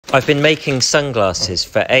I've been making sunglasses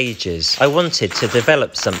for ages. I wanted to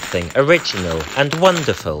develop something original and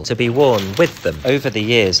wonderful to be worn with them. Over the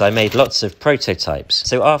years, I made lots of prototypes.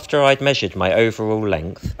 So after I'd measured my overall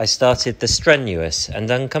length, I started the strenuous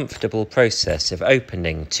and uncomfortable process of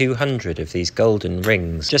opening 200 of these golden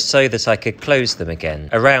rings, just so that I could close them again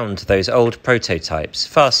around those old prototypes,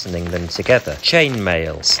 fastening them together,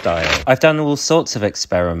 chainmail style. I've done all sorts of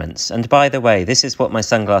experiments, and by the way, this is what my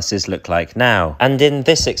sunglasses look like now. And in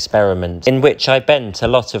this experiment, in which I bent a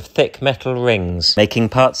lot of thick metal rings, making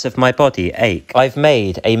parts of my body ache, I've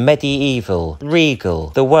made a medieval, regal,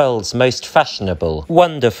 the world's most fashionable,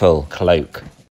 wonderful cloak.